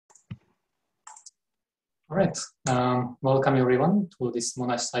All right, welcome everyone to this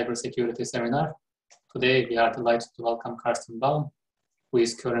Monash Cybersecurity Seminar. Today we are delighted to welcome Carsten Baum, who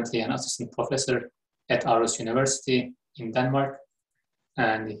is currently an assistant professor at Aarhus University in Denmark.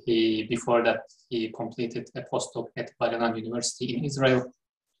 And before that, he completed a postdoc at Bar University in Israel.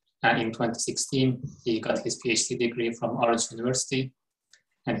 And in 2016, he got his PhD degree from Aarhus University.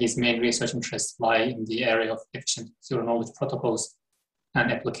 And his main research interests lie in the area of efficient zero-knowledge protocols and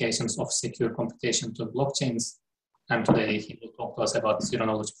applications of secure computation to blockchains. And today he will talk to us about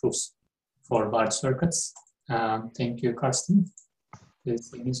zero-knowledge proofs for large circuits. Thank you, Carsten. The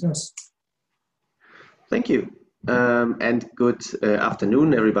scene is yours. Thank you, and good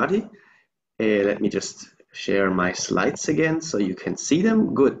afternoon, everybody. Let me just share my slides again so you can see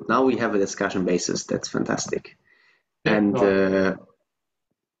them. Good, now we have a discussion basis. That's fantastic. Yeah, and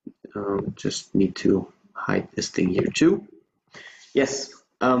just need to hide this thing here too. Yes.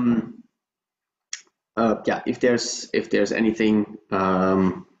 Yeah. If there's anything,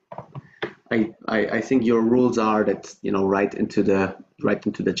 I think your rules are that right into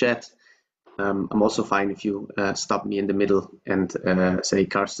the chat. I'm also fine if you stop me in the middle and say,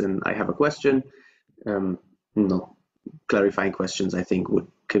 Carsten, I have a question. Clarifying questions, I think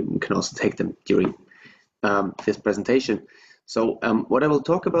can also take them during this presentation. So what I will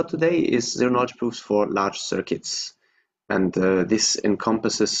talk about today is zero-knowledge proofs for large circuits. And this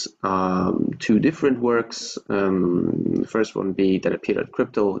encompasses two different works. The first one that appeared at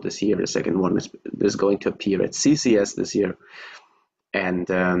Crypto this year. The second one is going to appear at CCS this year. And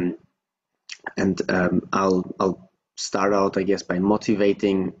I'll start out, I guess, by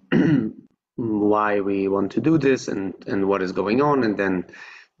motivating why we want to do this and what is going on, and then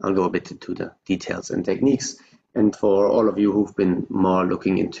I'll go a bit into the details and techniques. And for all of you who've been more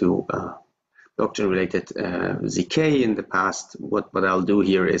looking into blockchain-related ZK in the past, what I'll do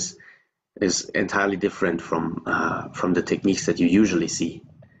here is entirely different from the techniques that you usually see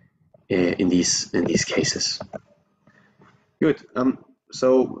in these cases. Good.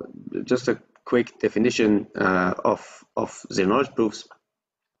 So just a quick definition of zero-knowledge proofs.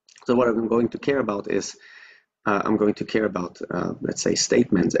 So what I'm going to care about is let's say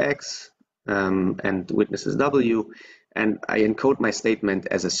statements X and witnesses W, and I encode my statement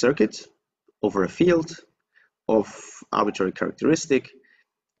as a circuit over a field of arbitrary characteristic,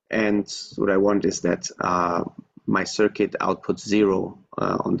 and what I want is that my circuit outputs 0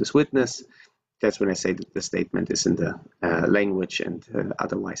 on this witness. That's when I say that the statement is in the language, and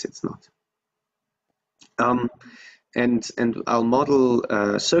otherwise it's not. And I'll model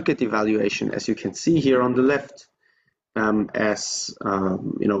circuit evaluation, as you can see here on the left, as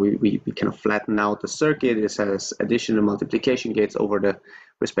we kind of flatten out the circuit. It has addition and multiplication gates over the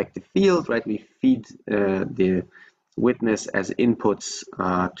respective field, right? We feed the witness as inputs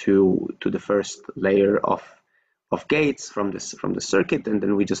to the first layer of gates from the circuit, and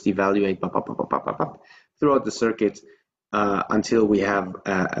then we just evaluate throughout the circuit until we have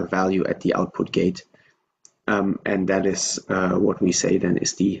a value at the output gate. And that is what we say then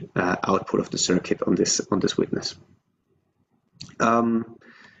is the output of the circuit on this witness.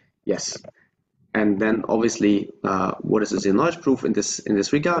 Yes, and then obviously, what is a zero-knowledge proof in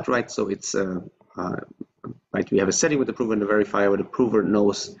this regard, right? So it's right. We have a setting with the prover and the verifier, where the prover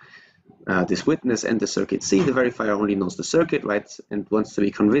knows this witness and the circuit C. The verifier only knows the circuit, right, and wants to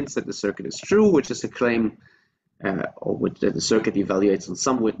be convinced that the circuit is true, which is a claim. Or which the circuit evaluates on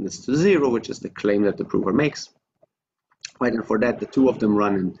some witness to 0, which is the claim that the prover makes. Right, and for that, the two of them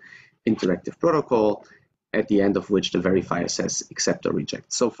run an interactive protocol, at the end of which the verifier says accept or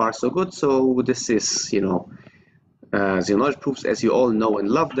reject. So far, so good. So this is, zero-knowledge proofs as you all know and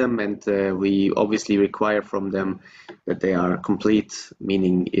love them, and we obviously require from them that they are complete,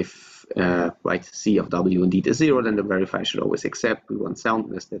 meaning if right, C of W indeed is 0, then the verifier should always accept. We want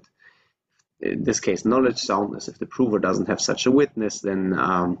soundness, that in this case, knowledge soundness. If the prover doesn't have such a witness, then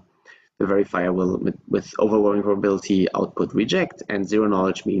the verifier will, with overwhelming probability, output reject, and zero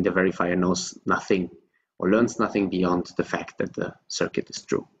knowledge meaning the verifier knows nothing or learns nothing beyond the fact that the circuit is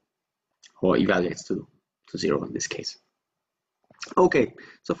true, or evaluates to 0 in this case. Okay,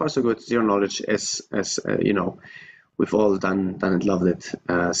 so far so good. Zero knowledge, as we've all done and loved it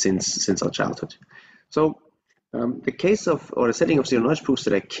since our childhood. So the case of, or the setting of zero-knowledge proofs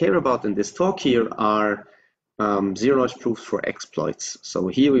that I care about in this talk here are zero-knowledge proofs for exploits. So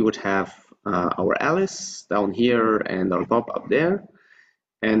here we would have our Alice down here and our Bob up there.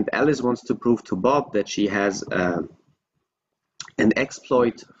 And Alice wants to prove to Bob that she has an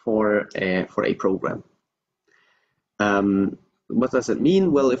exploit for a program. What does it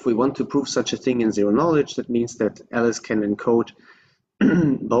mean? Well, if we want to prove such a thing in zero-knowledge, that means that Alice can encode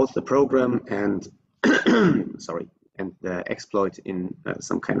both the program and sorry, and the exploit in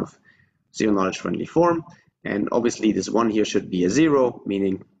some kind of zero knowledge friendly form. And obviously this one here should be a 0,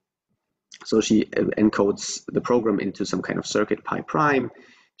 meaning, so she encodes the program into some kind of circuit pi prime.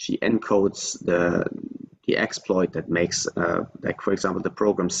 She encodes the exploit that makes, like for example, the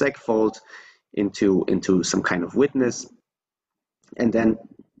program segfault into some kind of witness. And then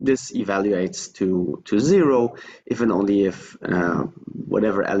this evaluates to 0 if and only if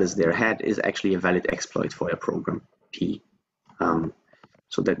whatever Alice there had is actually a valid exploit for a program P.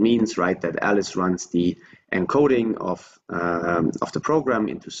 So that means, right, that Alice runs the encoding of the program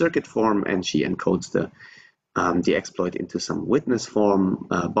into circuit form, and she encodes the exploit into some witness form.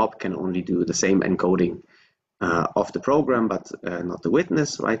 Bob can only do the same encoding of the program, but not the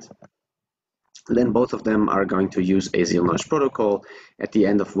witness, right? Then both of them are going to use a zero knowledge protocol, at the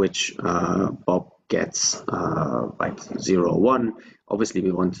end of which Bob gets like 0, 1. Obviously,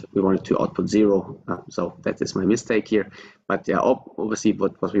 we wanted to output 0, so that is my mistake here. But yeah, obviously,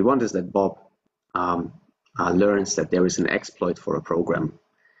 what we want is that Bob learns that there is an exploit for a program.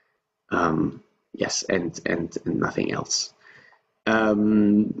 Yes, and nothing else.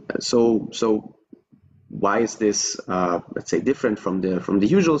 So why is this, let's say, different from the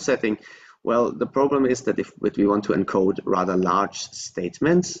usual setting? Well, the problem is that if we want to encode rather large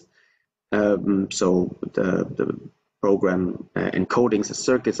statements, so the program encodings, the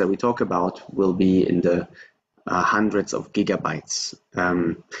circuits that we talk about, will be in the hundreds of gigabytes.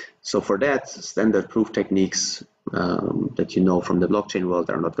 So for that, standard proof techniques that you know from the blockchain world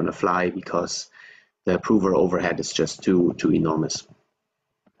are not going to fly, because the prover overhead is just too enormous.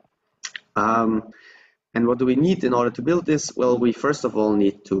 And what do we need in order to build this? Well, we first of all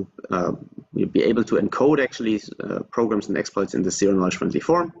need to be able to encode actually programs and exploits in the zero knowledge friendly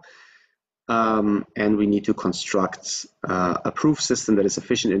form. And we need to construct a proof system that is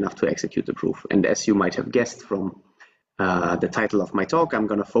efficient enough to execute the proof. And as you might have guessed from the title of my talk, I'm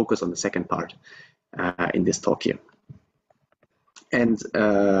going to focus on the second part in this talk here. And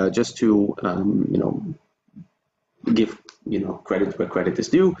just to give credit where credit is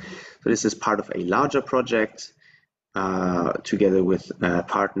due, so this is part of a larger project together with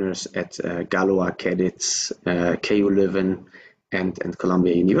partners at Galois, Keditz, KU Leuven, and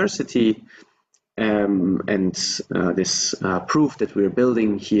Columbia University. And this proof that we're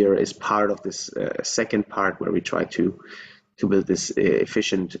building here is part of this second part, where we try to build this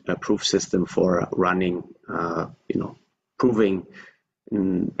efficient proof system for running, proving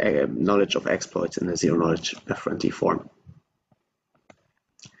knowledge of exploits in a zero knowledge friendly form.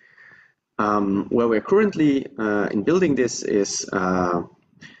 Where we're currently in building this is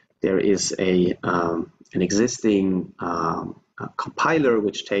there is an existing compiler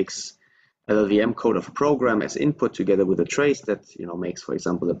which takes LLVM code of a program as input together with a trace that makes, for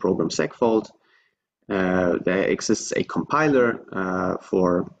example, the program segfault. There exists a compiler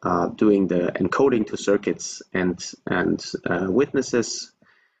for doing the encoding to circuits and witnesses,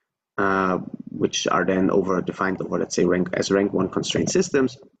 which are then defined over, let's say, rank 1 constraint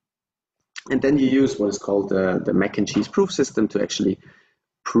systems. And then you use what is called the mac and cheese proof system to actually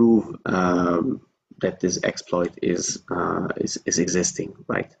prove that this exploit is existing,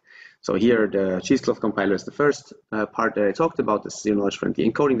 right? So here the cheesecloth compiler is the first part that I talked about, the zero knowledge friendly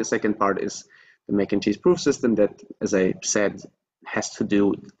encoding. The second part is the mac and cheese proof system that, as I said, has to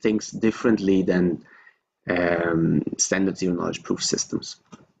do things differently than standard zero knowledge proof systems.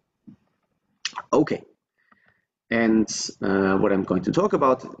 Okay. And what I'm going to talk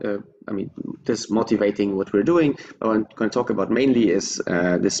about, this motivating what we're doing, what I'm going to talk about mainly is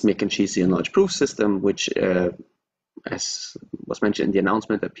this mac and cheese zero knowledge proof system, which, as was mentioned in the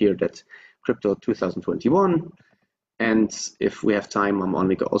announcement, appeared at Crypto 2021. And if we have time, I'm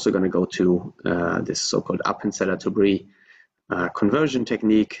also going to go to this so-called Appenzeller to Brie conversion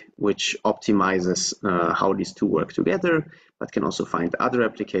technique, which optimizes how these two work together, but can also find other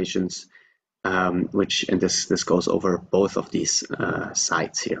applications. And this goes over both of these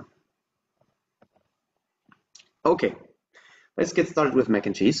sites here. Okay, let's get started with mac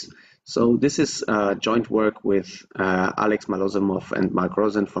and cheese. So this is joint work with Alex Malozomov and Mark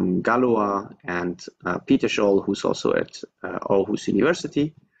Rosen from Galois and Peter Scholl, who's also at Aarhus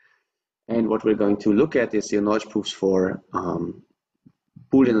University. And what we're going to look at is the knowledge proofs for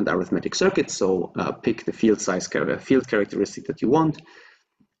Boolean and arithmetic circuits. So pick the field size, field characteristic that you want.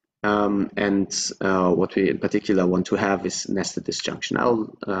 And what we in particular want to have is nested disjunction.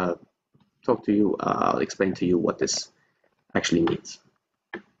 I'll I'll explain to you what this actually means.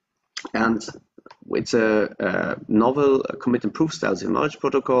 And it's a novel commit and proof style zero knowledge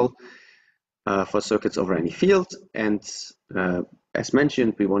protocol for circuits over any field. And as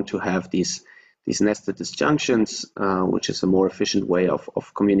mentioned, we want to have these nested disjunctions, which is a more efficient way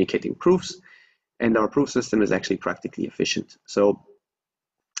of communicating proofs. And our proof system is actually practically efficient. So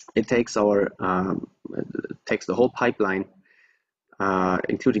it takes takes the whole pipeline,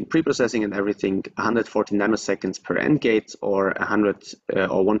 including pre-processing and everything, 140 nanoseconds per end gate, or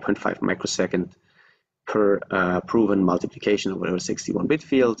 1.5 microsecond per proven multiplication over a 61-bit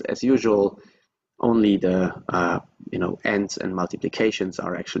field. As usual, only the ends and multiplications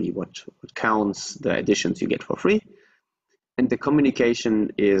are actually what counts. The additions you get for free, and the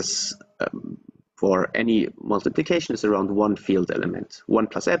communication is for any multiplication is around one field element, 1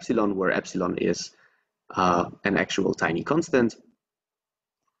 plus epsilon, where epsilon is an actual tiny constant.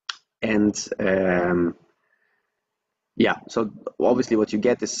 And yeah, so obviously what you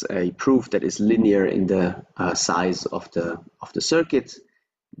get is a proof that is linear in the size of the circuit,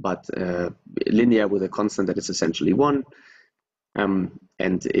 but linear with a constant that is essentially 1. And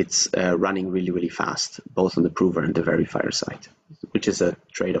it's running really, really fast, both on the prover and the verifier side, which is a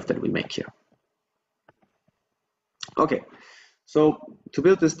trade-off that we make here. Okay, so to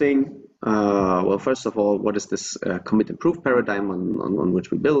build this thing, well, first of all, what is this commit and proof paradigm on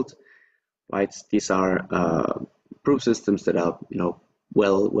which we build? Right, these are proof systems that are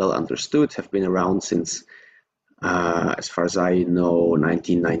well understood, have been around since, as far as I know,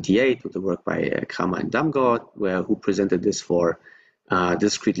 1998, with the work by Kramer and Damgaard, who presented this for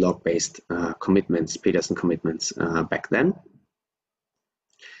discrete log-based commitments, Peterson commitments back then.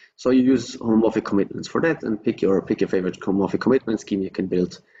 So you use homomorphic commitments for that, and pick your favorite homomorphic commitment scheme. You can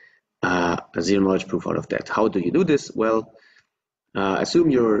build a zero-knowledge proof out of that. How do you do this? Well,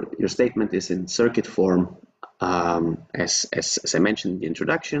 assume your statement is in circuit form, as I mentioned in the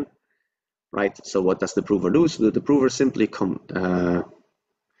introduction, right? So what does the prover do? So the prover simply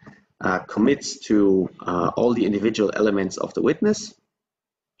commits to all the individual elements of the witness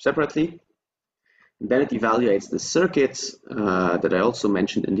separately. Then it evaluates the circuits that I also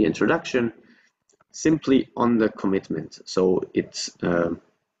mentioned in the introduction simply on the commitment. So it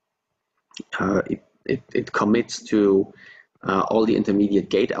commits to all the intermediate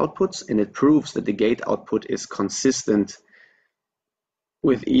gate outputs, and it proves that the gate output is consistent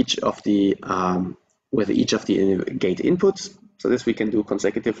with each of the gate inputs. So this we can do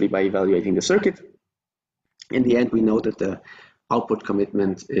consecutively by evaluating the circuit. In the end, we know that the output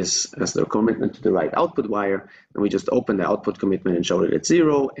commitment is as the commitment to the right output wire, and we just open the output commitment and show that it's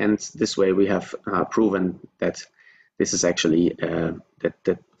 0. And this way we have proven that this is actually that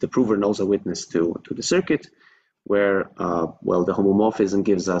the prover knows a witness to the circuit, where well, the homomorphism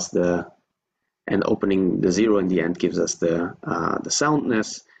gives us and opening the 0 in the end gives us the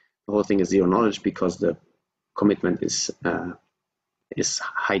soundness. The whole thing is zero knowledge because the commitment is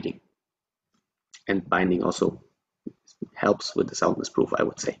hiding, and binding also helps with the soundness proof, I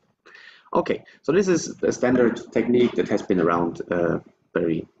would say. Okay, so this is a standard technique that has been around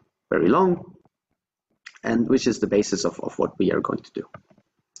very, very long, and which is the basis of what we are going to do.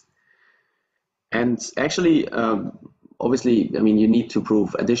 And actually, obviously, I mean, you need to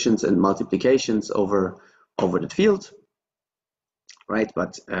prove additions and multiplications over the field, right?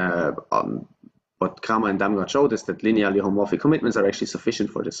 But what Kramer and Damgaard showed is that linearly homomorphic commitments are actually sufficient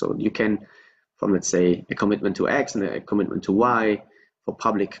for this. So you can, from, let's say, a commitment to X and a commitment to Y, for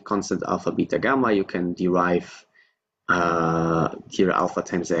public constant alpha, beta, gamma, you can derive here alpha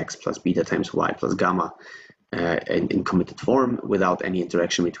times X plus beta times Y plus gamma in committed form without any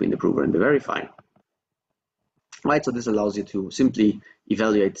interaction between the prover and the verifier. Right, so this allows you to simply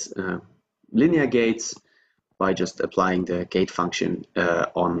evaluate linear gates by just applying the gate function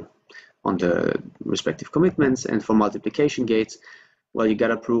on the respective commitments. And for multiplication gates, well, you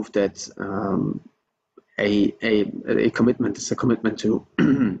gotta prove that a commitment is a commitment to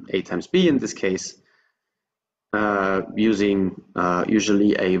A times B in this case, using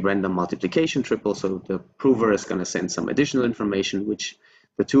usually a random multiplication triple. So the prover is going to send some additional information, which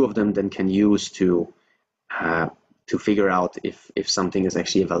the two of them then can use to figure out if something is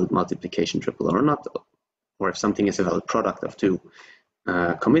actually a valid multiplication triple or not, or if something is a valid product of two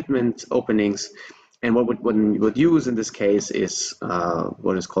commitment openings. And what we would use in this case is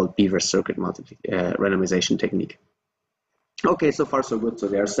what is called Beaver circuit randomization technique. Okay, so far so good. So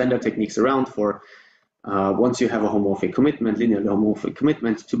there are standard techniques around for once you have a homomorphic commitment, linearly homomorphic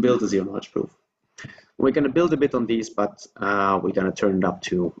commitment, to build a zero-knowledge proof. We're going to build a bit on these, but we're going to turn it up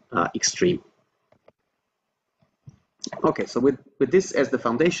to extreme. Okay, so with this as the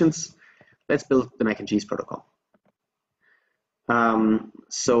foundations, let's build the mac and cheese protocol.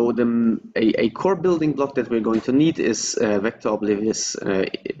 So a core building block that we're going to need is vector oblivious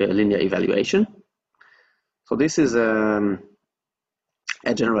linear evaluation. So this is a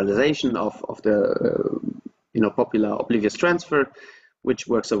a generalization of the popular oblivious transfer, which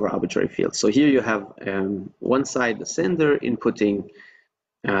works over arbitrary fields. So here you have one side the sender inputting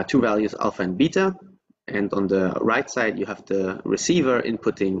two values alpha and beta, and on the right side you have the receiver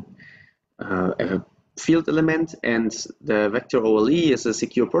inputting a field element, and the vector OLE is a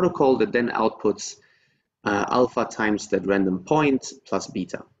secure protocol that then outputs alpha times that random point plus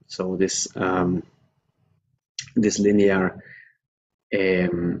beta. So this this linear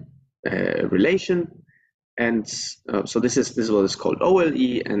relation, and so this is what is called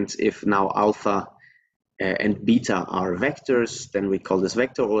OLE. And if now alpha and beta are vectors, then we call this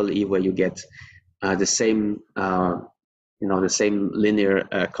vector OLE, where you get the same the same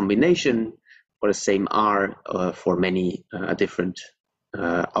linear combination or the same R for many different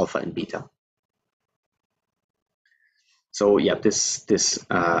alpha and beta. So yeah, this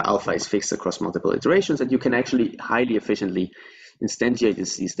alpha is fixed across multiple iterations, and you can actually highly efficiently instantiate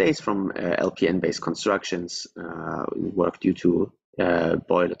this these days from LPN-based constructions, work due to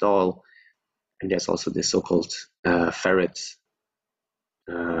Boyle et al. And there's also this so-called ferret.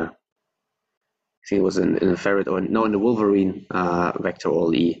 I think it was in the ferret, or no, in the Wolverine vector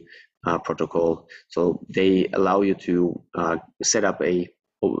OLE protocol. So they allow you to set up a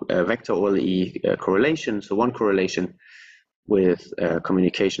vector OLE correlation. So one correlation with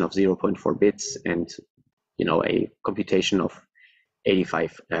communication of 0.4 bits and a computation of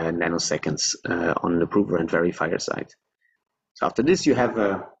 85 nanoseconds on the prover and verifier side. So after this, you have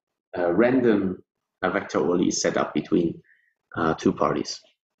a random vector OLE set up between two parties.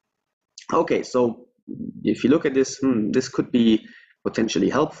 Okay, so if you look at this, this could be potentially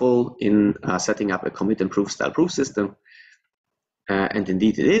helpful in setting up a commit and proof style proof system, and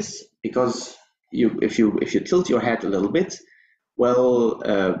indeed it is, because if you tilt your head a little bit, well,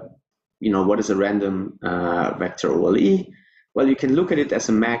 what is a random vector OLE? Well, you can look at it as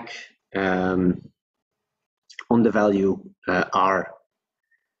a MAC on the value R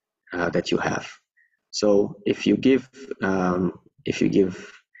that you have. So if you give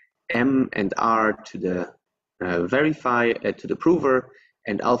M and R to the to the prover,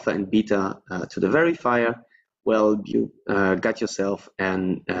 and alpha and beta to the verifier, well, you got yourself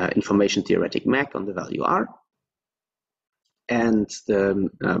an information theoretic MAC on the value R, and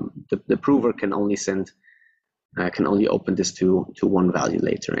the prover can only open this to one value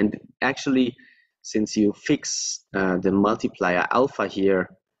later. And actually, since you fix the multiplier alpha here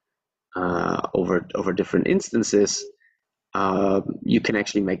over different instances, you can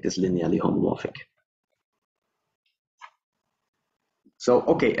actually make this linearly homomorphic. So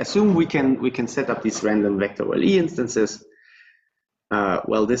okay, assume we can set up these random vector OLE instances.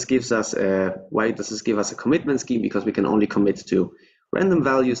 Well, this gives us why does this give us a commitment scheme? Because we can only commit to random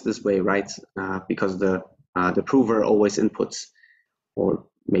values this way, right? Because the prover always inputs, or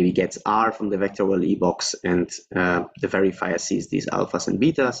maybe gets R from the vector OLE box, and the verifier sees these alphas and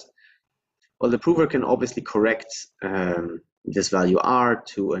betas. Well, the prover can obviously correct this value R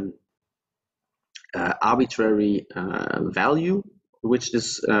to an arbitrary value which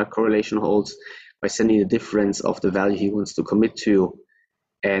this correlation holds, by sending the difference of the value he wants to commit to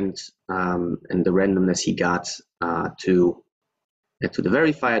and the randomness he got to the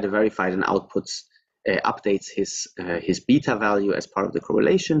verifier. The verifier then outputs updates his beta value as part of the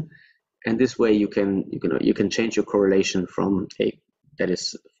correlation, and this way you can change your correlation from a that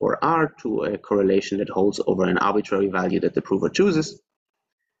is for R to a correlation that holds over an arbitrary value that the prover chooses.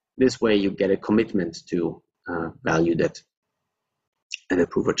 This way you get a commitment to value that the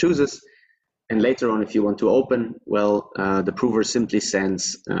prover chooses. And later on, if you want to open, well, the prover simply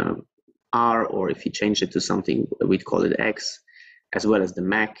sends R, or if he changed it to something, we'd call it X, as well as the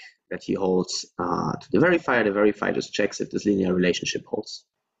MAC that he holds to the verifier. The verifier just checks if this linear relationship holds.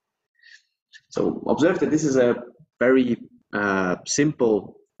 So observe that this is a very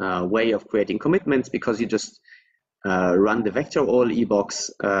simple way of creating commitments, because you just run the vector OLE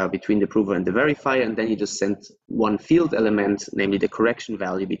box between the prover and the verifier, and then you just send one field element, namely the correction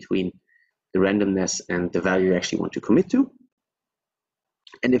value between the randomness and the value you actually want to commit to.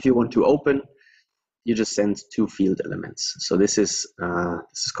 And if you want to open, you just send two field elements. So this is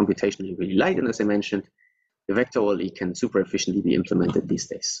computationally really light, and as I mentioned, the vector OLE can super efficiently be implemented these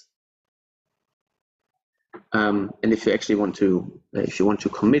days. And if you actually want to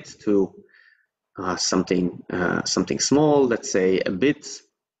commit to something small, let's say a bit,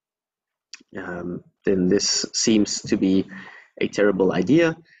 then this seems to be a terrible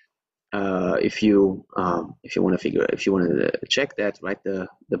idea. If you want to check that, right, the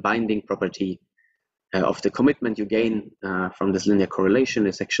binding property of the commitment you gain from this linear correlation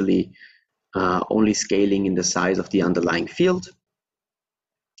is actually only scaling in the size of the underlying field.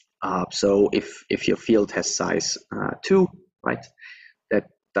 So if your field has size 2, right, that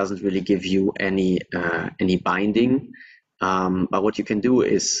doesn't really give you any binding. But what you can do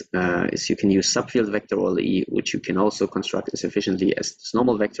is you can use subfield vector OLE, which you can also construct as efficiently as this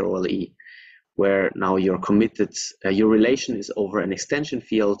normal vector OLE, where now you're committed, your relation is over an extension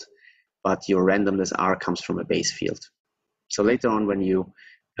field, but your randomness R comes from a base field. So later on, when you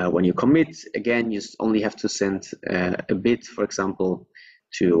commit, again, you only have to send a bit, for example,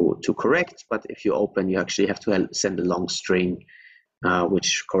 to correct. But if you open, you actually have to send a long string,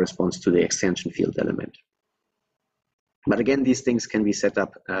 which corresponds to the extension field element. But again, these things can be set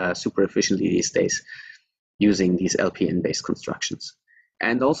up super efficiently these days using these LPN-based constructions.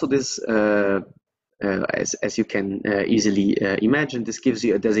 And also this, as you can easily imagine, this gives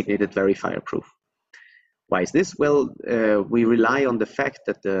you a designated verifier proof. Why is this? Well, we rely on the fact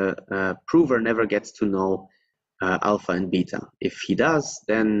that the prover never gets to know alpha and beta. If he does,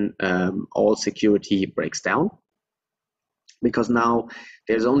 then all security breaks down, because now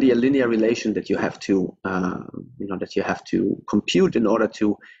there's only a linear relation that you have to, compute in order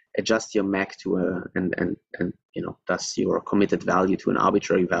to adjust your MAC to and thus your committed value to an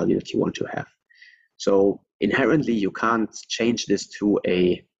arbitrary value that you want to have. So inherently, you can't change this to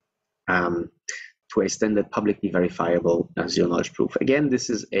a standard publicly verifiable zero knowledge proof. Again, this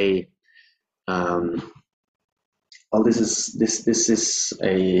is a this is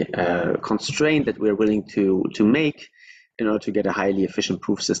a constraint that we're willing to make in order to get a highly efficient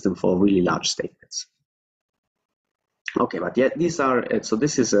proof system for really large statements. Okay, but yeah, these are so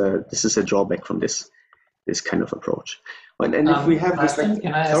this is a drawback from this kind of approach. And if we have Carsten,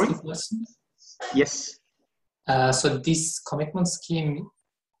 can I ask you a question? Yes. So this commitment scheme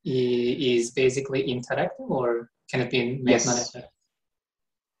is basically interactive, or can it be made non-interactive?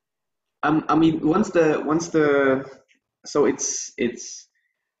 I mean, once the so it is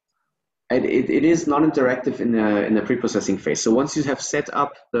non-interactive in the pre-processing phase. So once you have set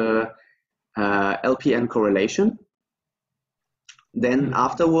up the LPN correlation, then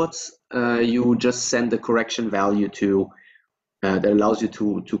afterwards you just send the correction value to that allows you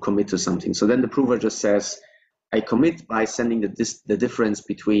to commit to something. So then the prover just says, I commit by sending the difference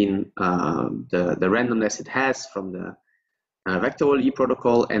between the randomness it has from the vector OLE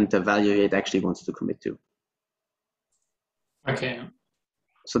protocol and the value it actually wants to commit to. Okay.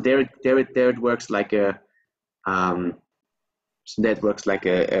 So there it works like a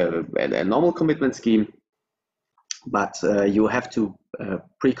normal commitment scheme, but you have to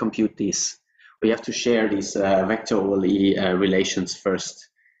pre-compute these. We have to share these vector OLE relations first,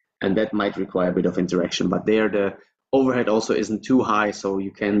 and that might require a bit of interaction. But there the overhead also isn't too high, so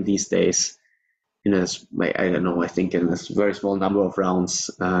you can these days, I think in a very small number of rounds,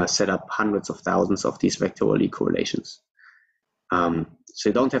 set up hundreds of thousands of these vector OLE correlations. So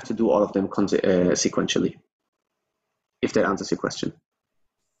you don't have to do all of them sequentially, if that answers your question.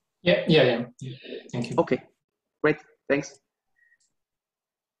 Yeah. Thank you. Okay, great, thanks.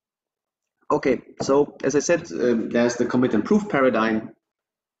 Okay, so as I said, there's the commit and proof paradigm.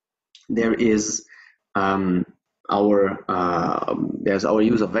 There is there's our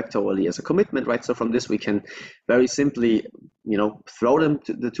use of vector OLE as a commitment, right? So from this we can very simply, throw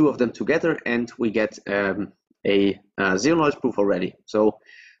the two of them together, and we get a zero knowledge proof already. So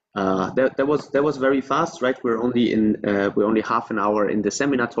that was very fast, right? We're only half an hour in the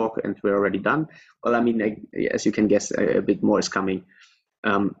seminar talk, and we're already done. Well, I mean, as you can guess, a bit more is coming.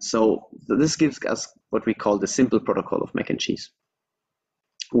 So this gives us what we call the simple protocol of mac and cheese,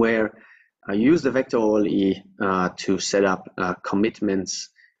 where you use the vector OLE to set up commitments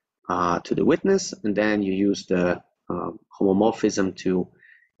to the witness, and then you use the homomorphism to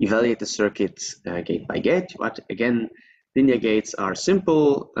evaluate the circuit gate by gate. But again, linear gates are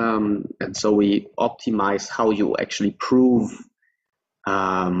simple, and so we optimize how you actually prove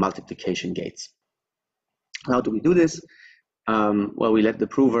multiplication gates. How do we do this? Well, we let the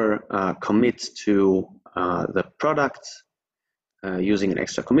prover commit to the product using an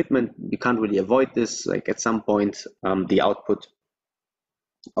extra commitment. We can't really avoid this. Like at some point, the output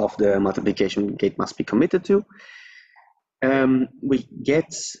of the multiplication gate must be committed to. We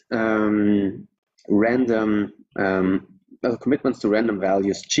get random commitments to random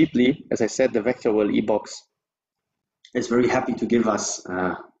values cheaply. As I said, the vector OLE box is very happy to give us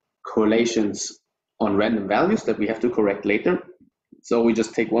correlations on random values that we have to correct later. So we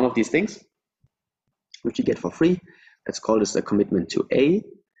just take one of these things, which you get for free. Let's call this a commitment to A.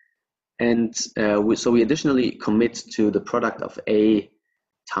 And so we additionally commit to the product of A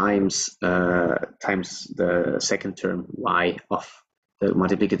times the second term Y of the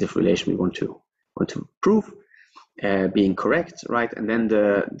multiplicative relation we want to prove. being correct, right? And then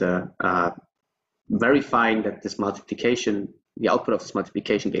the verifying that this multiplication, the output of this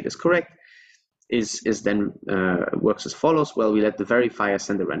multiplication gate is correct, is then works as follows. Well, we let the verifier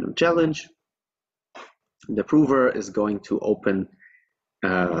send a random challenge. The prover is going to open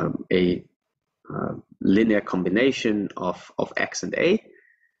a linear combination of x and a.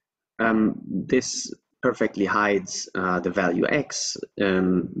 This perfectly hides the value x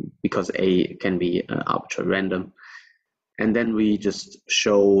because a can be arbitrary random, and then we just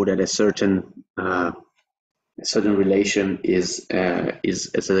show that a certain relation is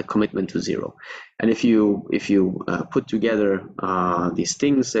a commitment to 0. And if you put together these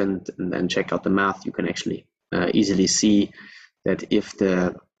things and then check out the math, you can actually easily see that if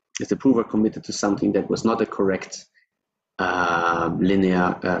the prover committed to something that was not a correct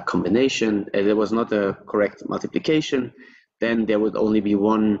linear combination, there was not a correct multiplication, then there would only be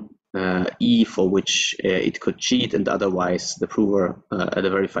one E for which it could cheat, and otherwise the prover, the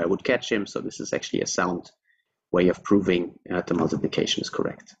verifier, would catch him. So this is actually a sound way of proving the multiplication is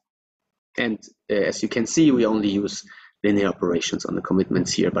correct. And as you can see, we only use linear operations on the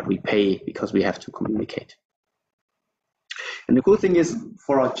commitments here, but we pay because we have to communicate. And the cool thing is,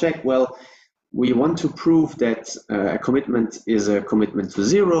 for our check, well, we want to prove that a commitment is a commitment to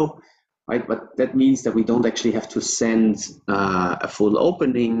 0, right? But that means that we don't actually have to send a full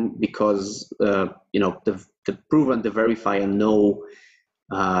opening, because you know, the prover and the verifier know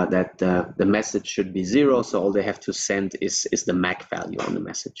that the message should be 0, so all they have to send is the MAC value on the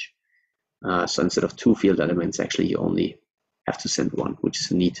message. So instead of 2 field elements, actually you only have to send 1, which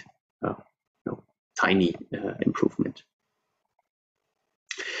is a neat, tiny improvement.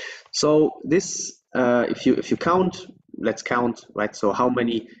 So this, if you count, let's count, right? So how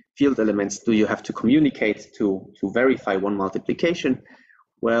many field elements do you have to communicate to verify one multiplication?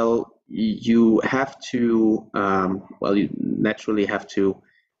 Well, you have to, you naturally have to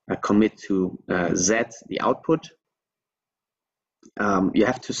commit to Z, the output. You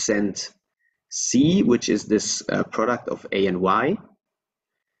have to send C, which is this product of A and Y.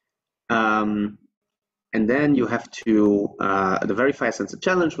 And then you have to, the verifier sends a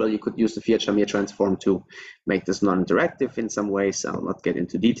challenge. Well, you could use the Fiat-Shamir transform to make this non-interactive in some ways. I'll not get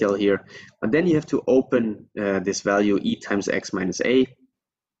into detail here. But then you have to open this value E times X minus A,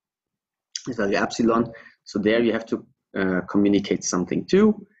 this value epsilon. So there you have to communicate something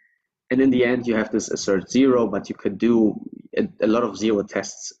too. And in the end, you have this assert 0, but you could do a lot of 0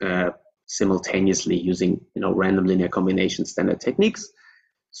 tests simultaneously using, random linear combination standard techniques.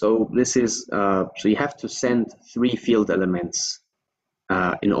 So this is, so you have to send 3 field elements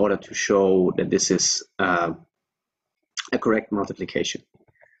in order to show that this is a correct multiplication.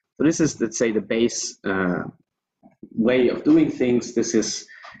 So this is, let's say, the base way of doing things. This is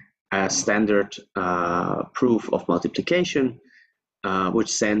a standard proof of multiplication,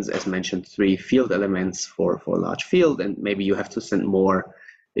 which sends, as mentioned, 3 field elements for a large field, and maybe you have to send more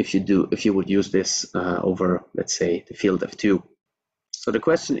if you would use this over, let's say, the field of 2. So the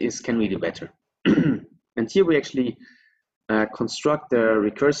question is, can we do better? And here we actually construct a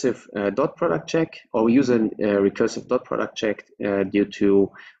recursive dot product check, or we use a recursive dot product check due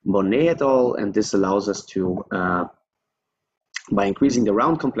to Bonnet et al. And this allows us to, by increasing the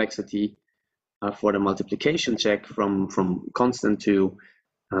round complexity for the multiplication check from constant to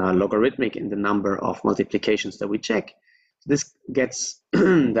logarithmic in the number of multiplications that we check, this gets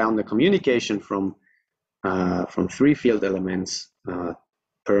down the communication from 3 field elements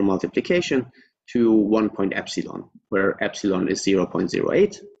per multiplication to 1 point epsilon, where epsilon is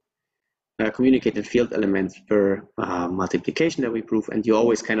 0.08 communicated field elements per multiplication that we prove. And you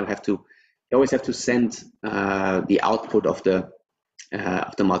always have to send the output of the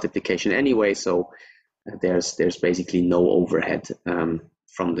multiplication anyway. So there's basically no overhead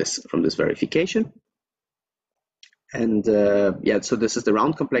from this verification. And so this is the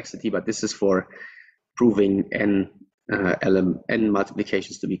round complexity, but this is for proving n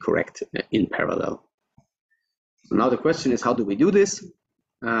multiplications to be correct in parallel. So now the question is, how do we do this?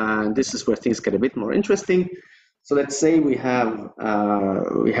 This is where things get a bit more interesting. So let's say we have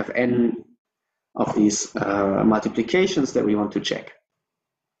n of these multiplications that we want to check.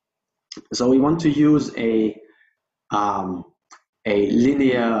 So we want to use an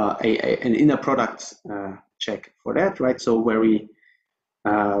inner product check for that, right? So where we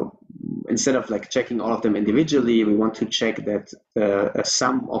instead of checking all of them individually, we want to check that the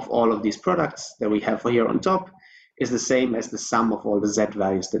sum of all of these products that we have here on top is the same as the sum of all the z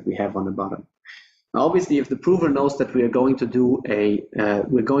values that we have on the bottom. Now, obviously, if the prover knows that we are going to do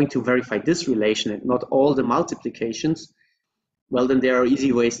we're going to verify this relation and not all the multiplications, well, then there are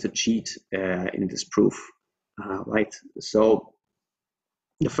easy ways to cheat in this proof. right? So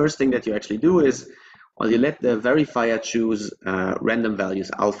the first thing that you actually do is, well, you let the verifier choose random values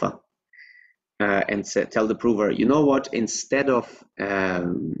alpha, and tell the prover, you know what? Instead of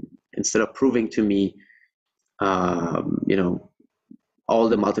proving to me, you know, all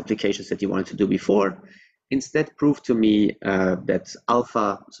the multiplications that you wanted to do before, instead prove to me that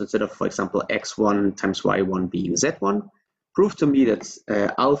alpha. So instead of, for example, x1 times y1 being z1, prove to me that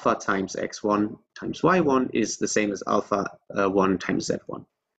alpha times x1 times y1 is the same as alpha 1 times z1.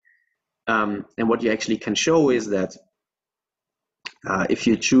 And what you actually can show is that if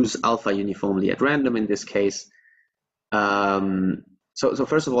you choose alpha uniformly at random in this case, so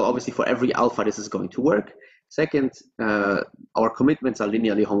first of all, obviously for every alpha this is going to work. Second, our commitments are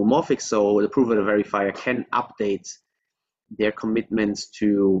linearly homomorphic, so the prover and the verifier can update their commitments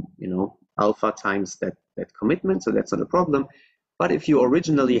to, you know, alpha times that commitment, so that's not a problem. But if you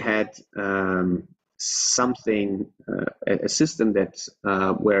originally had something, a system that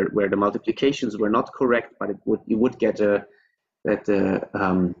where the multiplications were not correct, but you would get the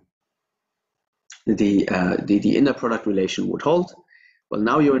inner product relation would hold. Well,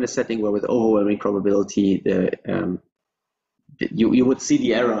 now you're in a setting where with overwhelming probability you would see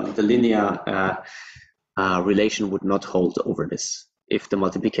the error of the linear relation would not hold over this if the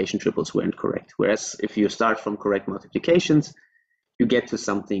multiplication triples weren't correct. Whereas if you start from correct multiplications, you get to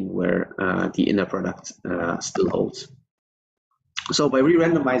something where the inner product still holds. So by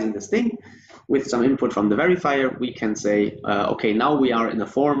re-randomizing this thing with some input from the verifier, we can say, okay, now we are in a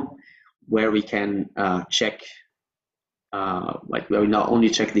form where we can check, like where we now only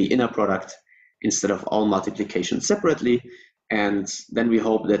check the inner product instead of all multiplications separately. And then we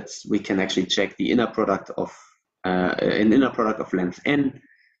hope that we can actually check the inner product of an inner product of length n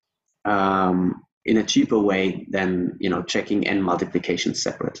in a cheaper way than, you know, checking n multiplications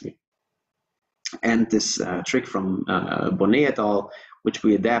separately. And this trick from Bonnet et al., which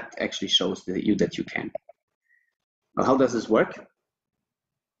we adapt, actually shows that you can. Well, how does this work?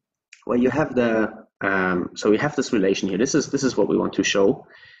 Well, you have the so we have this relation here. This is what we want to show,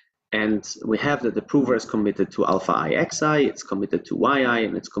 and we have that the prover is committed to alpha I xi, it's committed to yi,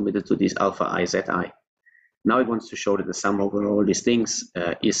 and it's committed to these alpha I zi. Now it wants to show that the sum over all these things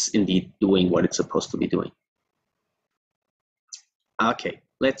is indeed doing what it's supposed to be doing. Okay,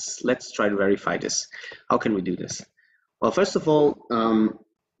 let's try to verify this. How can we do this? Well, first of all,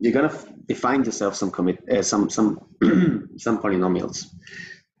 you're gonna define yourself some polynomials.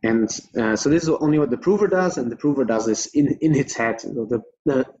 And so this is only what the prover does, and the prover does this in its head. So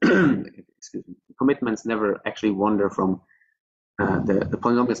the excuse me, commitments never actually wander from the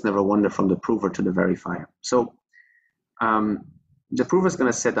polynomials never wander from the prover to the verifier. So the prover is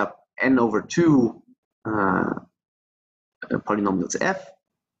going to set up n over 2 polynomials f,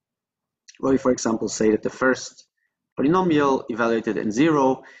 where we, for example, say that the first polynomial evaluated in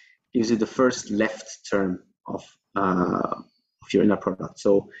 0 gives you the first left term of your inner product.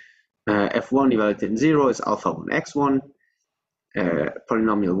 So f1 evaluated in 0 is alpha 1 x1.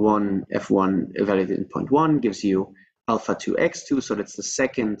 Polynomial 1 f1 evaluated in 0.1 gives you alpha 2 x2. So that's the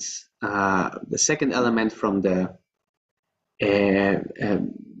second element from the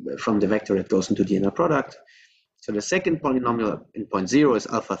vector that goes into the inner product. So the second polynomial in 0.0 is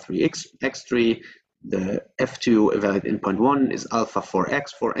alpha 3 x3. The f2 evaluated in 0.1 is alpha 4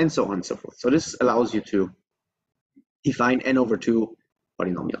 x4, and so on and so forth. So this allows you to define n over 2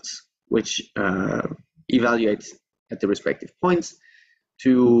 polynomials, which evaluate at the respective points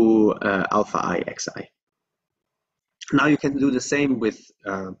to alpha I xi. Now you can do the same with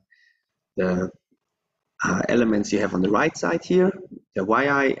the elements you have on the right side here, the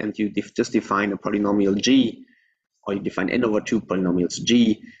yi, and you just define a polynomial g, or you define n over 2 polynomials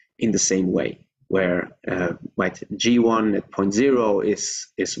g in the same way, where g1 at 0.0 is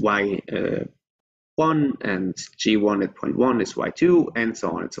y1, and g1 at 0.1 is y2, and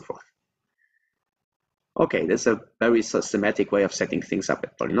so on and so forth. Okay, that's a very systematic way of setting things up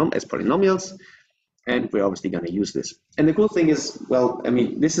as polynomials, and we're obviously going to use this. And the cool thing is, well, I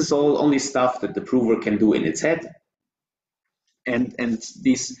mean, this is all only stuff that the prover can do in its head, and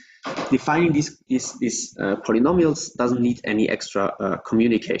defining these polynomials doesn't need any extra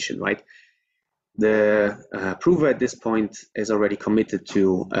communication, right? The prover at this point is already committed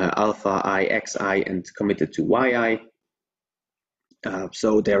to alpha I xi and committed to yi.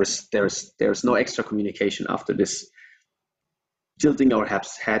 So there's no extra communication after this tilting our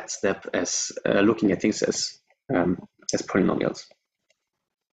head step as looking at things as polynomials.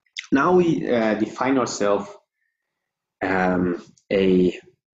 Now we define ourselves a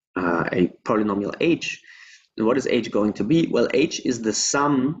polynomial h. And what is h going to be? Well, h is the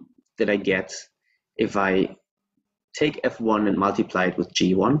sum that I get if I take f1 and multiply it with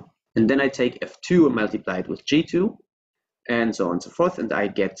g1, and then I take f2 and multiply it with g2, and so on and so forth, and I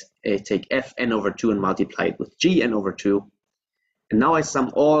take fn over 2 and multiply it with gn over 2, and now I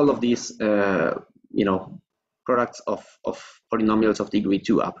sum all of these products of polynomials of degree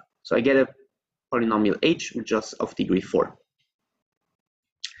 2 up. So I get a polynomial h, which is of degree 4.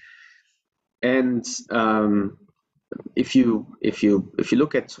 And if you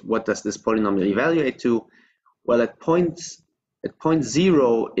look at what does this polynomial evaluate to, well, at point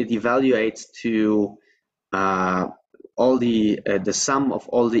 0 it evaluates to all the sum of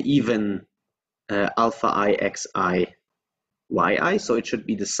all the even alpha I, xi, yi. So it should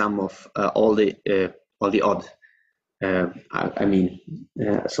be the sum of all the odd. So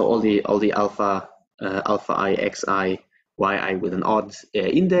all the alpha I, xi, yi with an odd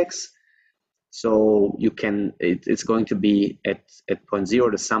index. So it's going to be at point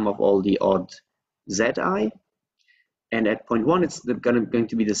 0 the sum of all the odd zi, and at point 1 it's going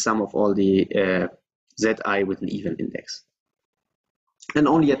to be the sum of all the zi with an even index. And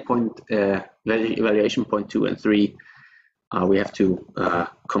only at evaluation point 2 and 3 we have to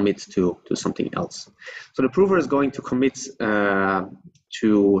commit to something else. So the prover is going to commit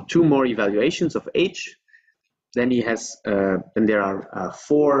to 2 more evaluations of h. Then he has then there are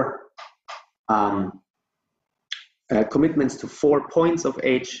 4 commitments to 4 points of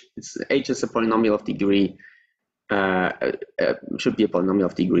h. H is a polynomial of degree, should be a polynomial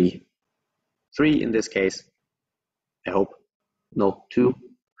of degree 3 in this case, I hope. No, 2.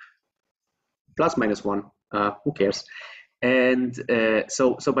 Plus minus 1, who cares? And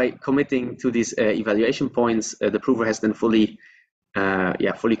so by committing to these evaluation points, the prover has then fully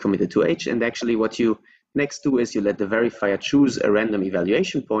committed to h. And actually what you next do is you let the verifier choose a random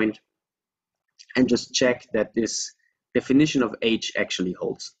evaluation point and just check that this definition of h actually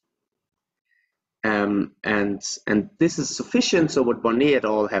holds. And this is sufficient. So what Bonnet et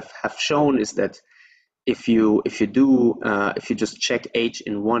al. have shown is that if you just check h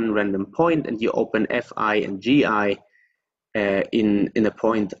in one random point and you open fi and gi in a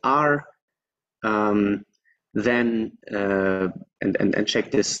point r, then and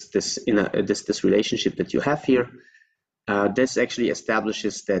check this relationship that you have here, this actually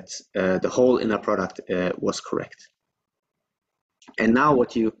establishes that the whole inner product was correct. And now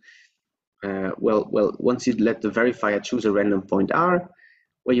what you once you let the verifier choose a random point r,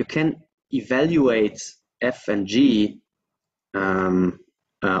 well, you can evaluate f and g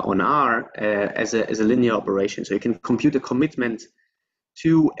on r as a linear operation. So you can compute a commitment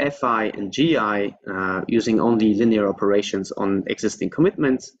to fi and gi using only linear operations on existing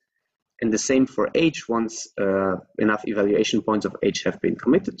commitments, and the same for h once enough evaluation points of h have been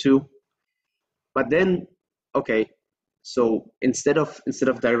committed to. But then, okay, so instead of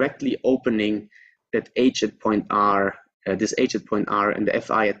directly opening that h at point r, this h at point r and the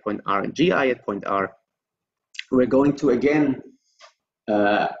fi at point r and gi at point r, we're going to again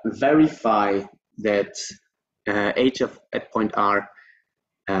verify that h at point r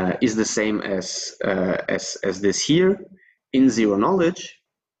is the same as this here in zero knowledge.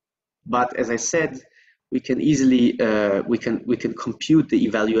 But as I said, we can easily we can compute the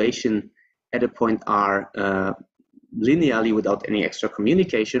evaluation at a point r linearly without any extra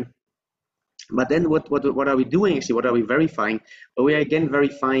communication. But then what are we doing actually? What are we verifying? Well, we are again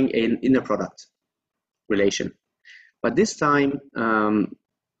verifying an inner product relation. But this time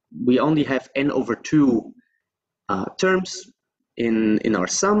we only have n over 2 terms in our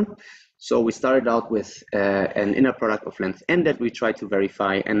sum. So we started out with an inner product of length n that we tried to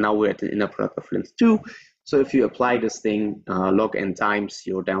verify, and now we're at an inner product of length 2. So if you apply this thing log n times,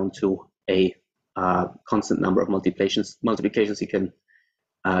 you're down to a constant number of multiplications you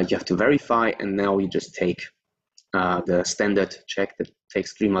have to verify, and now we just take the standard check that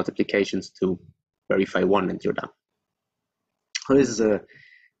takes 3 multiplications to verify 1, and you're done. So this is an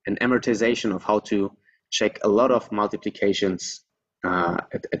amortization of how to check a lot of multiplications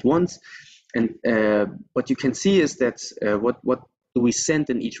at once. And what you can see is that what do we send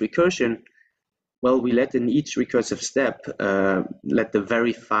in each recursion? Well, we let in each recursive step, let the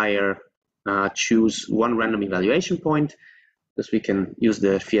verifier choose one random evaluation point, because we can use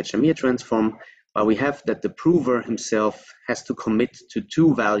the Fiat-Shamir transform. We have that the prover himself has to commit to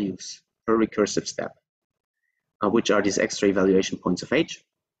 2 values per recursive step, which are these extra evaluation points of h.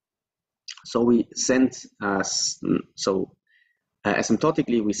 So we send,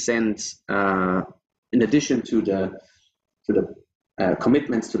 asymptotically, we send, in addition to the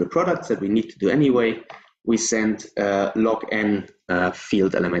commitments to the products that we need to do anyway, we send log n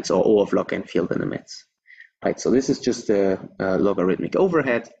field elements, or O of log n field elements. Right, so this is just a logarithmic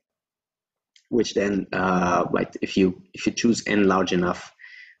overhead. which then, like if you choose n large enough,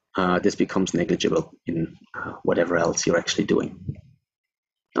 this becomes negligible in whatever else you're actually doing.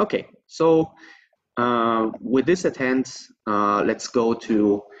 Okay, so with this at hand, let's go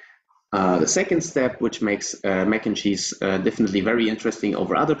to the second step, which makes mac and cheese definitely very interesting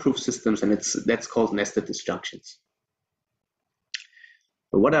over other proof systems, and that's called nested disjunctions.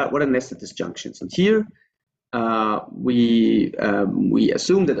 But what are nested disjunctions? And here we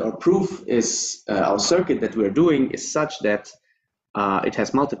assume that our proof is our circuit that we're doing is such that it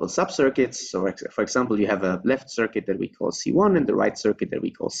has multiple subcircuits. So, for example, you have a left circuit that we call C1 and the right circuit that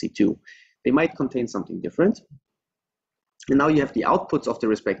we call C2. They might contain something different. And now you have the outputs of the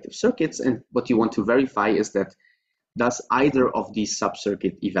respective circuits, and what you want to verify is that does either of these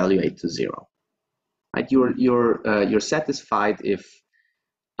subcircuits evaluate to 0? Right? You're satisfied if,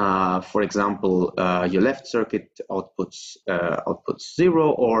 for example, your left circuit outputs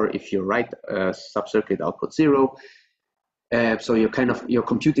 0, or if your right subcircuit outputs 0. So you're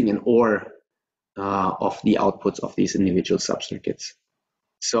computing an OR of the outputs of these individual subcircuits.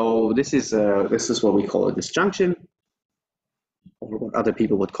 So this is what we call a disjunction, or what other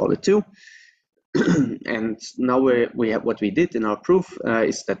people would call it too. And now we have what we did in our proof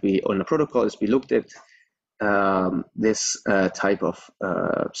is that on the protocol is we looked at this type of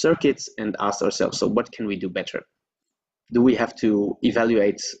circuits and asked ourselves, so what can we do better? Do we have to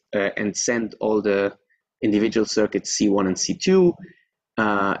evaluate and send all the individual circuits C1 and C2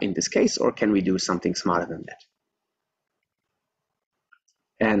 in this case, or can we do something smarter than that?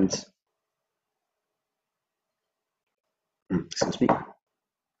 And excuse me,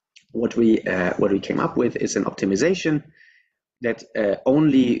 what we came up with is an optimization that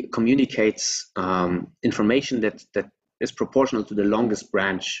only communicates information that is proportional to the longest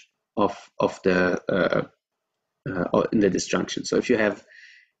branch of the in the disjunction. So if you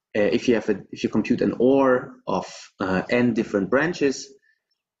compute an OR of n different branches,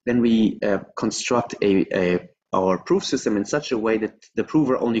 then we construct our proof system in such a way that the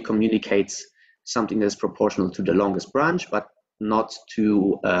prover only communicates something that is proportional to the longest branch, but not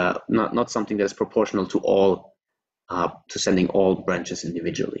something that is proportional to all to sending all branches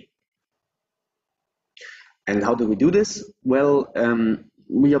individually. And how do we do this? Well,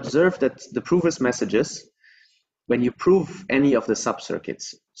 we observe that the prover's messages, when you prove any of the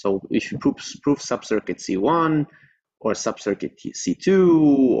subcircuits, so if you prove subcircuit C1 or subcircuit C2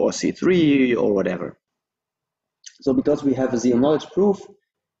 or C3 or whatever. So because we have a zero knowledge proof,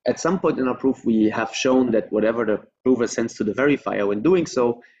 at some point in our proof we have shown that whatever the prover sends to the verifier when doing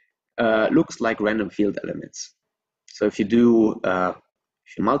so looks like random field elements. So if you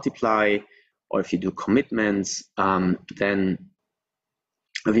multiply or if you do commitments, then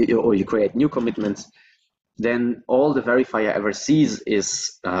or you create new commitments, then all the verifier ever sees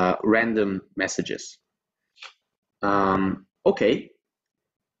is random messages. Okay.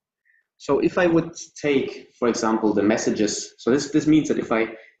 So if I would take, for example, the messages, so this means that if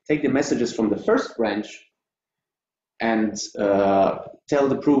I take the messages from the first branch and tell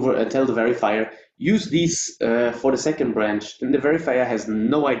the verifier, use these for the second branch, then the verifier has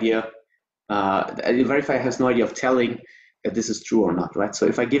no idea. The verifier has no idea of telling that this is true or not, right? So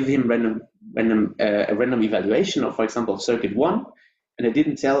if I give him a random evaluation of, for example, of circuit 1, and I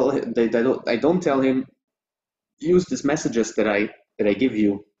don't tell him use these messages that I give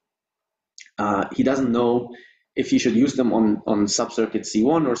you, he doesn't know if he should use them on subcircuit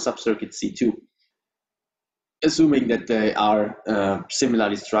C1 or subcircuit C2, assuming that they are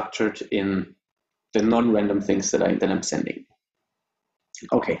similarly structured in the non-random things that I'm sending.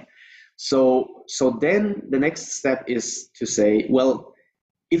 Okay, so then the next step is to say, well,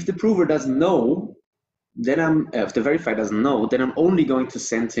 if the prover doesn't know, then if the verifier doesn't know, then I'm only going to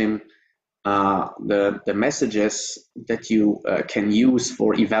send him the messages that you can use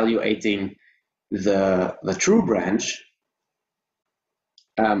for evaluating the true branch,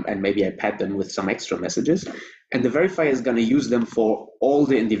 and maybe I pad them with some extra messages, and the verifier is going to use them for all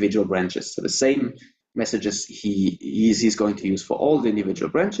the individual branches. So the same messages he's going to use for all the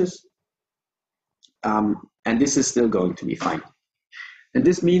individual branches, and this is still going to be fine. And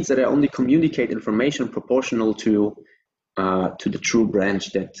this means that I only communicate information proportional to the true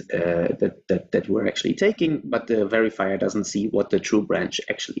branch that we're actually taking, but the verifier doesn't see what the true branch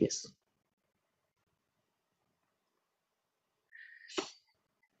actually is.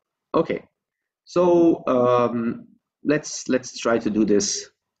 Okay, so let's try to do this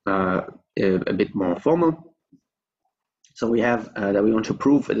a bit more formal. So we have that we want to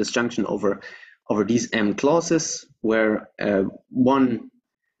prove a disjunction over these m clauses, where one,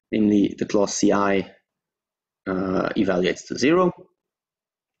 namely the clause CI, evaluates to 0.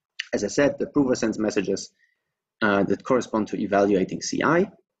 As I said, the prover sends messages that correspond to evaluating CI.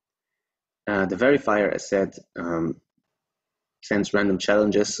 The verifier, as said, sends random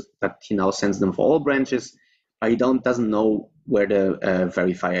challenges, but he now sends them for all branches, but he doesn't know where the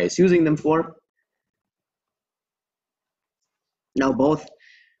verifier is using them for. Now both,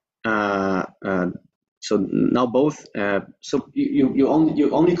 so you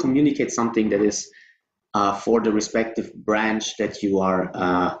only communicate something that is for the respective branch that you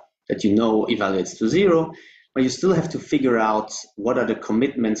are that you know evaluates to 0, but you still have to figure out what are the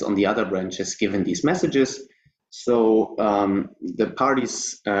commitments on the other branches given these messages. So the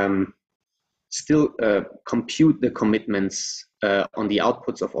parties still compute the commitments on the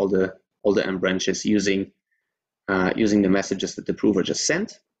outputs of all the M branches using the messages that the prover just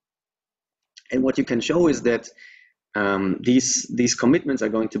sent. And what you can show is that these commitments are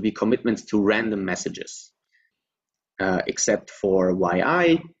going to be commitments to random messages, except for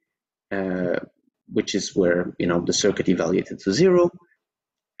YI, which is where the circuit evaluated to 0.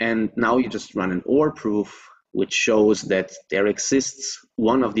 And now you just run an OR proof, which shows that there exists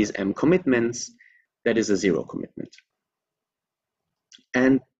one of these M commitments that is a 0 commitment.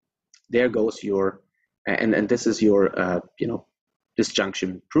 And there goes your, and this is your,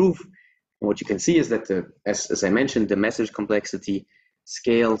 disjunction proof. And what you can see is that, as I mentioned, the message complexity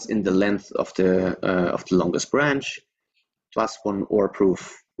scales in the length of the longest branch, plus one OR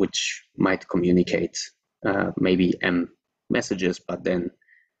proof, which might communicate maybe M messages, but then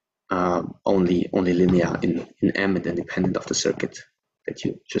only linear in M and independent of the circuit that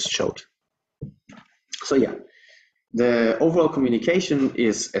you just showed. So yeah, the overall communication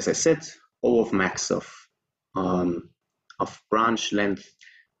is, as I said, O of max of branch length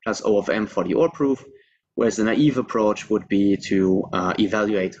plus O of M for the OR proof, whereas the naive approach would be to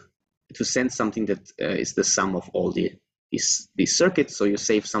send something that is the sum of all these circuits, so you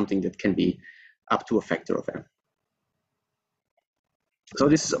save something that can be up to a factor of M. So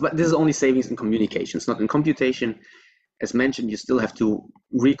this is only savings in communications, not in computation. As mentioned, you still have to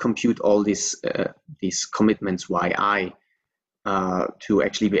recompute all these commitments YI to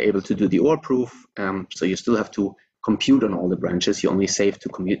actually be able to do the OR proof. So you still have to compute on all the branches. You only save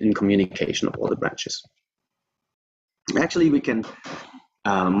in communication of all the branches. Actually, we can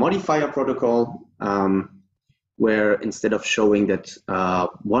modify a protocol where instead of showing that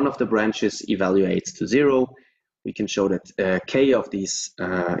one of the branches evaluates to 0, we can show that k of these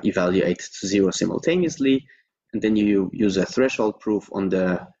evaluate to 0 simultaneously, and then you use a threshold proof on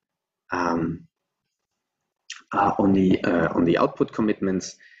the output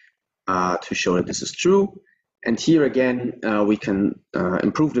commitments to show that this is true. And here again, we can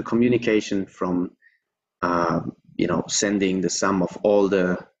improve the communication from sending the sum of all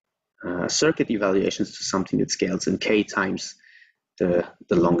the circuit evaluations to something that scales in k times the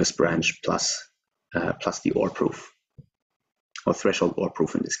longest branch plus the OR proof, or threshold OR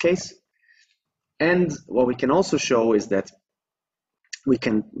proof in this case. And what we can also show is that we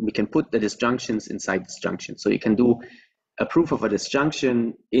can put the disjunctions inside disjunction. So you can do a proof of a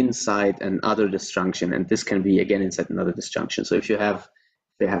disjunction inside another disjunction, and this can be again inside another disjunction. So if you have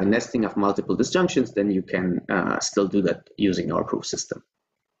a nesting of multiple disjunctions, then you can still do that using our proof system.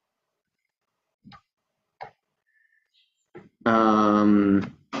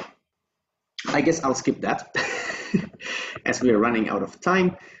 I guess I'll skip that as we are running out of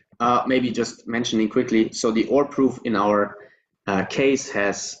time. Maybe just mentioning quickly, so the OR proof in our case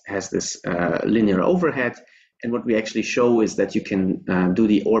has this linear overhead, and what we actually show is that you can do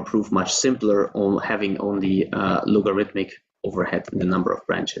the OR proof much simpler on having only logarithmic overhead in the number of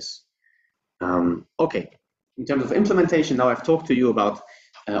branches. Okay, in terms of implementation, now I've talked to you about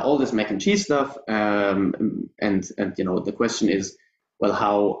all this mac and cheese stuff, and the question is, well,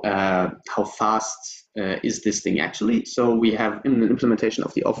 how fast is this thing actually? So we have an implementation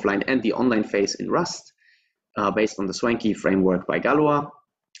of the offline and the online phase in Rust, based on the Swanky framework by Galois.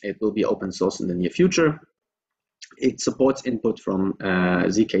 It will be open source in the near future. It supports input from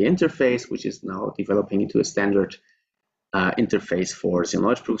ZK interface, which is now developing into a standard interface for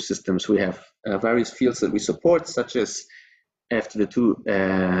zero-knowledge proof systems. We have various fields that we support, such as f to the 2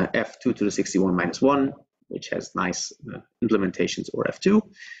 to the 61 minus 1, which has nice implementations, or f2.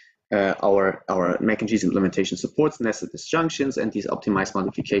 Our mac and cheese implementation supports nested disjunctions and these optimized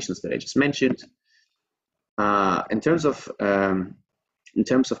modifications that I just mentioned. In terms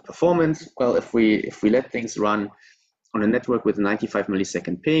of performance, well, if we let things run on a network with a 95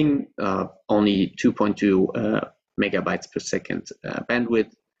 millisecond ping, only 2.2 megabytes per second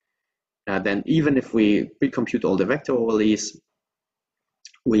bandwidth, then even if we pre-compute all the vector overlays,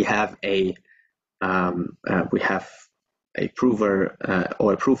 we have prover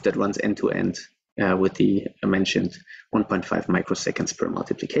or a proof that runs end to end with the mentioned 1.5 microseconds per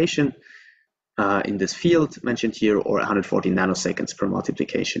multiplication in this field mentioned here, or 140 nanoseconds per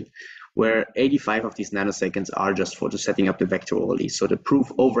multiplication, where 85 of these nanoseconds are just for setting up the vector OLE. So the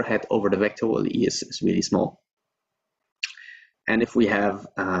proof overhead over the vector OLE is really small. And if we have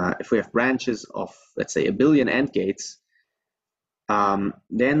branches of, let's say, 1 billion AND gates,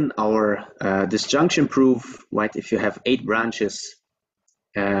 then our disjunction proof, right? If you have 8 branches,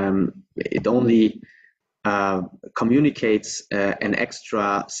 it only communicates an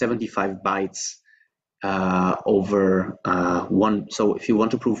extra 75 bytes over one. So if you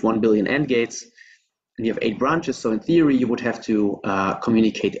want to prove 1 billion AND gates and you have 8 branches, so in theory you would have to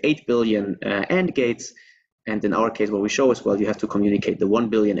communicate 8 billion AND gates. And in our case, what we show is, well, you have to communicate the 1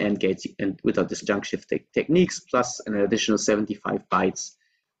 billion AND gates and without disjunctive techniques, plus an additional 75 bytes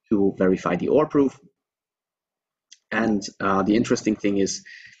to verify the OR proof. And the interesting thing is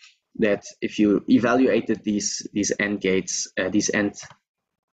that if you evaluated these AND gates, these AND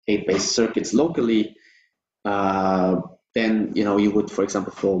gate-based circuits locally, then you would, for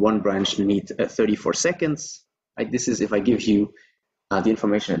example, for one branch need 34 seconds. Like this is if I give you the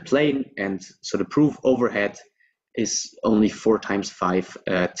information in plain, and so the proof overhead is only 4 times 5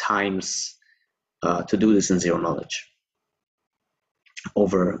 times to do this in zero knowledge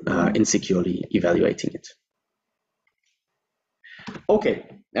over insecurely evaluating it. Okay,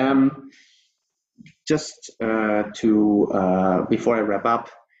 just before I wrap up,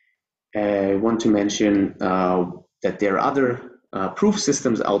 I want to mention that there are other proof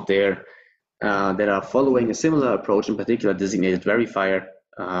systems out there that are following a similar approach, in particular designated verifier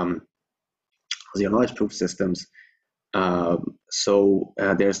zero knowledge proof systems. So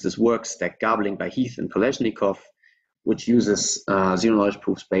there's this work, Stack Garbling by Heath and Kolesnikov, which uses zero knowledge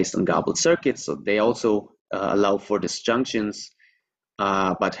proofs based on garbled circuits. So they also allow for disjunctions,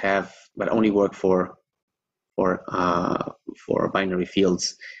 but only work for binary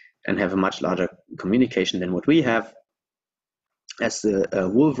fields and have a much larger communication than what we have. As the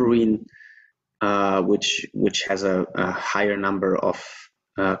Wolverine, which has a higher number of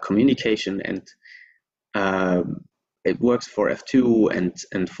communication, and it works for F2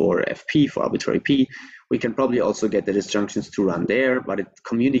 and for FP, for arbitrary P. We can probably also get the disjunctions to run there, but it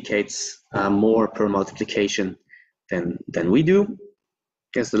communicates more per multiplication than we do.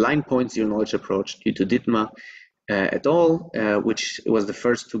 As the line point zero knowledge approach due to Dittmar et al., which was the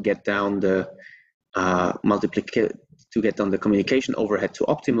first to get down the communication overhead to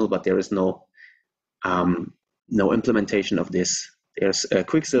optimal, but there is no implementation of this. There's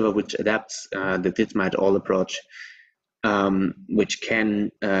Quicksilver, which adapts the Dittmar et al. Approach, which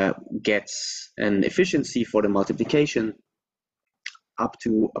can get an efficiency for the multiplication up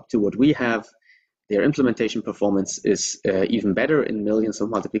to what we have. Their implementation performance is even better in millions of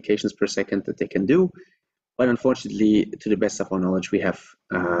multiplications per second that they can do. But unfortunately, to the best of our knowledge, we have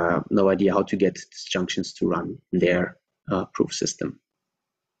no idea how to get disjunctions to run in their proof system.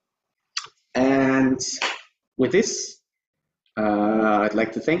 And with this, I'd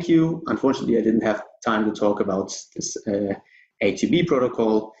like to thank you. Unfortunately, I didn't have time to talk about this A2B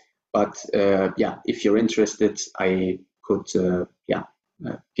protocol, but yeah, if you're interested, I could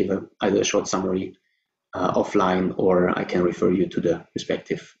give either a short summary offline, or I can refer you to the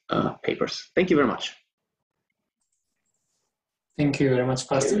respective papers. Thank you very much. Thank you very much,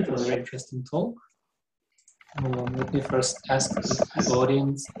 Carsten, for a very interesting talk. Let me first ask if the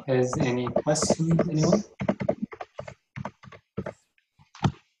audience has any questions, anyone?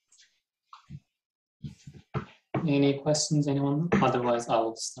 Any questions, anyone? Otherwise, I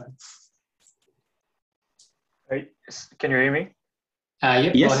will start. Can you hear me?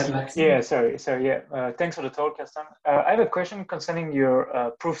 Yep, yes. Go ahead, Max. Yeah, sorry. Thanks for the talk, Carsten. I have a question concerning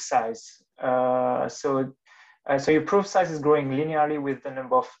your proof size. So your proof size is growing linearly with the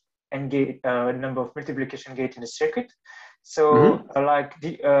number of number of multiplication gate in the circuit. So,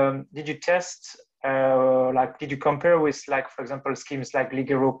 did you test? Did you compare with, for example, schemes like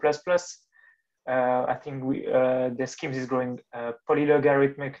Ligero ++? I think the schemes is growing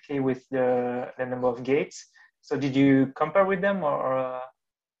polylogarithmically with the number of gates. So did you compare with them, or?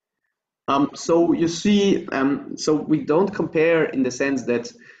 So you see, so we don't compare in the sense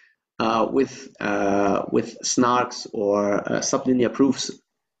that with snarks or sublinear proofs,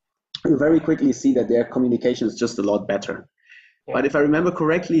 you very quickly see that their communication is just a lot better. Yeah. But if I remember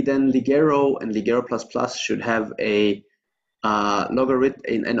correctly, then Ligero and Ligero ++ should have a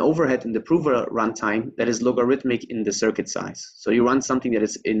an overhead in the prover runtime that is logarithmic in the circuit size. So you run something that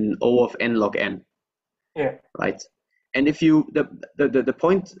is in O of n log n. Yeah. Right. And if you the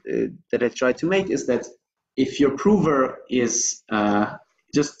point that I try to make is that if your prover is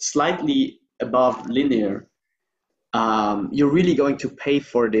just slightly above linear, you're really going to pay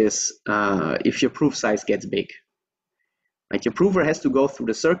for this if your proof size gets big. Like your prover has to go through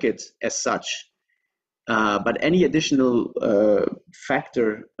the circuit as such, but any additional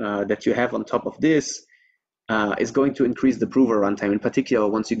factor that you have on top of this is going to increase the prover runtime. In particular,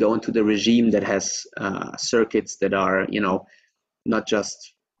 once you go into the regime that has circuits that are, not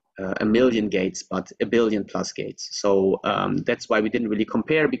just a million gates, but a billion plus gates. So that's why we didn't really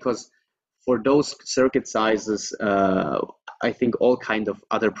compare, because for those circuit sizes, I think all kind of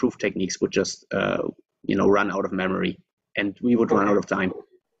other proof techniques would just, run out of memory, and we would run out of time.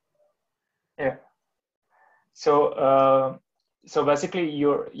 Yeah. So so basically,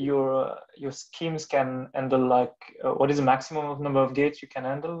 your schemes can handle like what is the maximum number of gates you can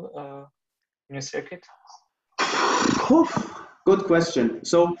handle in your circuit? Good question.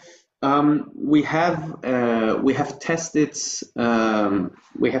 So we have tested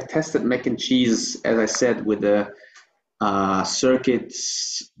mac and cheese, as I said, with the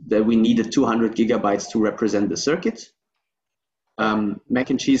circuits that we needed 200 gigabytes to represent the circuit.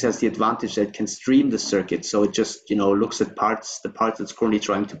 Mac and cheese has the advantage that it can stream the circuit, so it just looks at the parts it's currently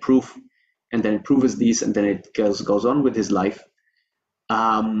trying to prove, and then it proves these, and then it goes on with his life.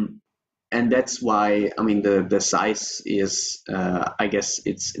 And that's why, I mean, the size is, I guess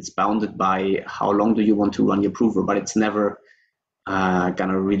it's bounded by how long do you want to run your prover, but it's never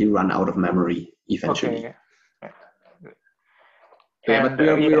gonna really run out of memory eventually. Okay. Yeah, but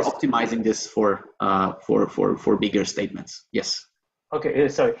we're optimizing this for bigger statements. Yes. Okay.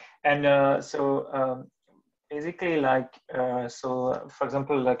 Sorry. And so basically, like so, for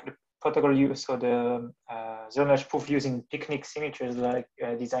example, like the protocol use, so the zero-knowledge proof using picnic signatures, like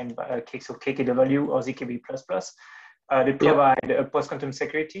designed by KKW or ZKB++, they provide a post-quantum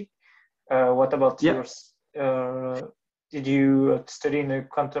security. What about yours? Did you study in a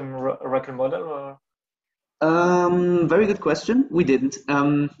quantum record model, or? Very good question. We didn't.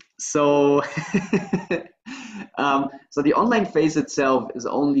 So the online phase itself is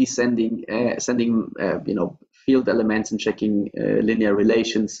only sending field elements and checking linear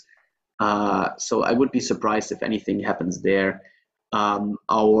relations. So I would be surprised if anything happens there.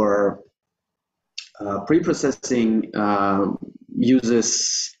 Our pre-processing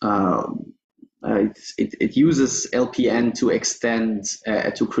uses it uses LPN to extend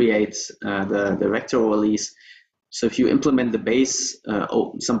to create the vector OLEs. So if you implement the base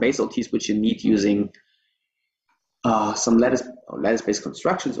some base OTs which you need using some lattice-based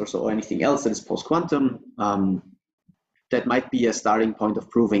constructions or anything else that is post-quantum, that might be a starting point of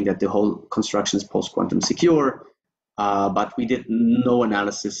proving that the whole construction is post-quantum secure, but we did no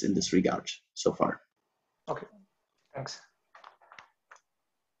analysis in this regard so far. Okay, thanks.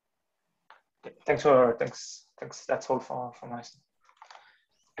 Thanks. That's all for my side.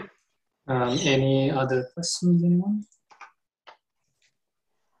 Any other questions, anyone?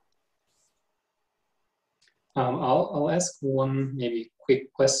 I'll ask one maybe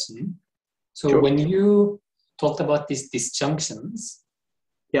quick question. So sure. When you talked about these disjunctions,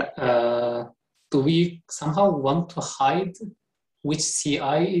 do we somehow want to hide which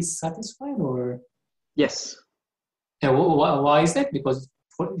CI is satisfied, or? Yes. Why is that? Because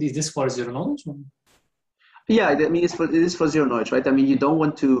is this for zero knowledge? Yeah, I mean, it is for zero knowledge, right? I mean, you don't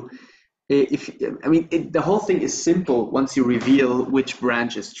want to. The whole thing is simple once you reveal which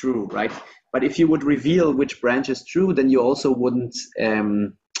branch is true, right? But if you would reveal which branch is true, then you also wouldn't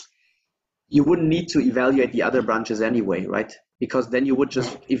need to evaluate the other branches anyway, right? Because then you would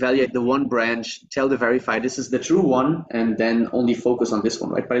just evaluate the one branch, tell the verifier this is the true one, and then only focus on this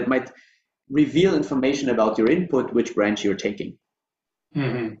one, right? But it might reveal information about your input, which branch you're taking.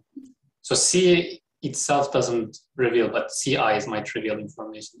 Mm-hmm. So C itself doesn't reveal, but CIs might reveal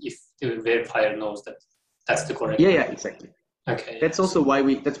information if the verifier knows that that's the correct. Yeah, exactly. Okay. That's also why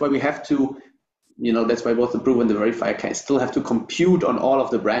we have to, that's why both the prover and the verifier can still have to compute on all of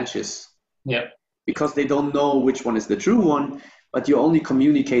the branches. Yeah. Because they don't know which one is the true one, but you only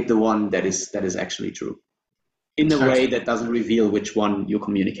communicate the one that is actually true, in a way that doesn't reveal which one you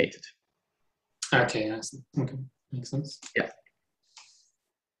communicated. Okay, I see. Okay, makes sense. Yeah.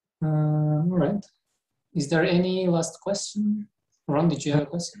 All right. Is there any last question? Ron, did you have a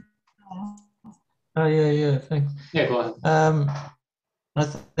question? Yeah, thanks. Yeah, go ahead.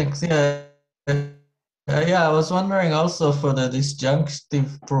 Thanks. I was wondering also for the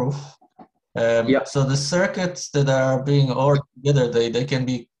disjunctive proof. So the circuits that are being ordered together, they can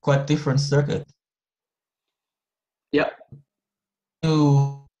be quite different circuits. Yeah.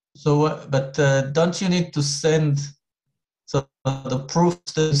 But don't you need to send the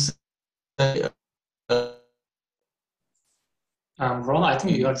proofs that Ron, I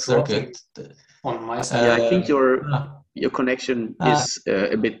think you are dropping on my side. Yeah, I think your connection is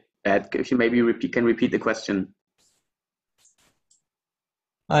a bit bad. If you maybe can repeat the question.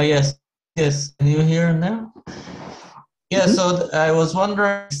 Yes. Can you hear now? Yeah. So I was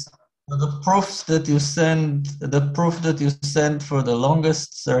wondering, the proof that you send for the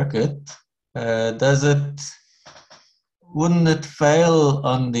longest circuit, wouldn't it fail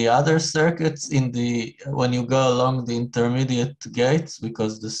on the other circuits when you go along the intermediate gates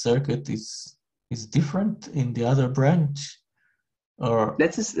because the circuit is different in the other branch? Or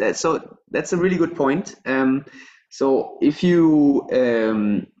that's a really good point. So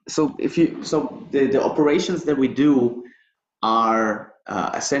the operations that we do are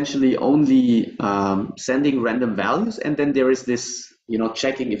essentially only sending random values, and then there is this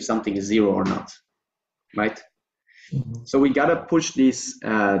checking if something is 0 or not, right? So we gotta push these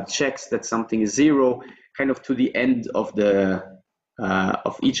checks that something is 0 kind of to the end of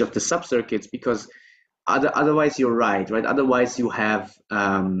each of the subcircuits, because otherwise you're right? Otherwise you have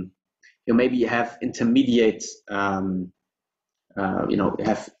maybe have intermediate have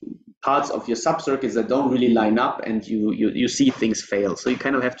parts of your subcircuits that don't really line up, and you see things fail. So you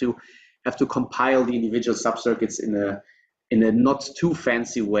kind of have to compile the individual subcircuits in a not too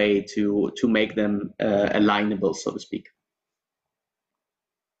fancy way to make them alignable, so to speak.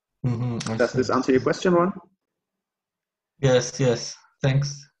 Does this answer your question, Ron? Yes,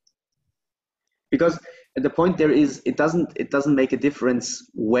 thanks. Because the point there is, it doesn't make a difference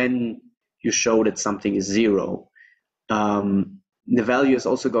when you show that something is 0. The value is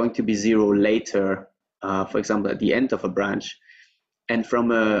also going to be 0 later, for example, at the end of a branch. And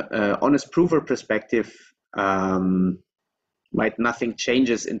from a honest prover perspective, nothing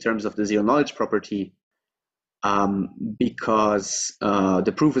changes in terms of the zero knowledge property, because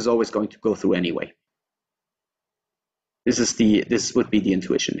the proof is always going to go through anyway. This would be the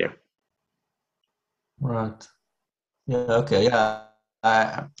intuition there. Right. Yeah. Okay. Yeah.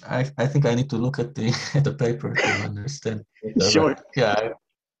 I think I need to look at the paper to understand. Sure. But yeah.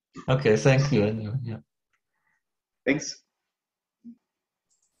 Okay. Thank you. Anyway, yeah. Thanks.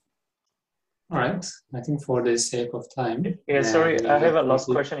 All right. I think for the sake of time. Yeah. Sorry, I have a last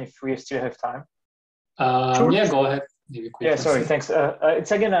question if we still have time. Sure. Yeah. Go ahead. Yeah, sorry, thanks.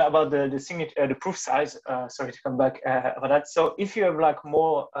 It's again about the signature, the proof size. Sorry to come back about that. So if you have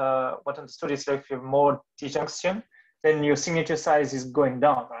more, what I understood is if you have more disjunction, then your signature size is going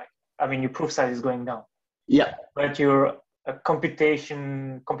down, right? I mean, your proof size is going down. Yeah. But your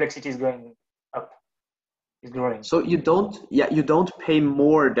computation complexity is going up, is growing. So you don't pay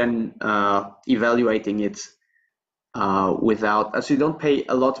more than evaluating it without. So you don't pay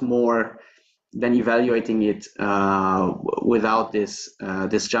a lot more than evaluating it without this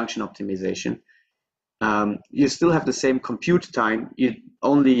disjunction optimization. You still have the same compute time. You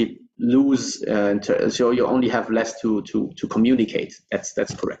only lose, so you only have less to communicate.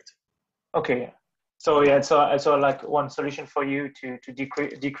 That's correct. Okay. So yeah, so like one solution for you to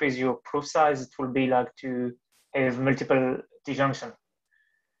decrease your proof size, it will be like to have multiple disjunction.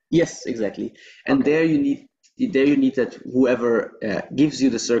 Yes, exactly. And okay. There you need that whoever gives you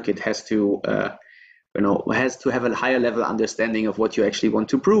the circuit has to have a higher level understanding of what you actually want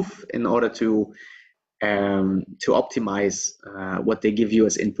to prove in order to optimize what they give you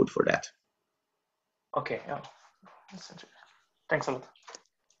as input for that. Okay. Yeah. Thanks a lot.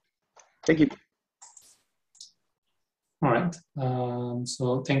 Thank you. All right.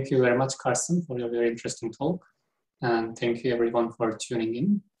 So thank you very much, Carsten, for your very interesting talk. And thank you everyone for tuning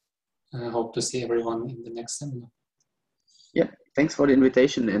in. I hope to see everyone in the next seminar. Yeah, thanks for the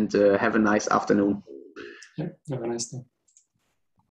invitation, and have a nice afternoon. Yeah, have a nice day.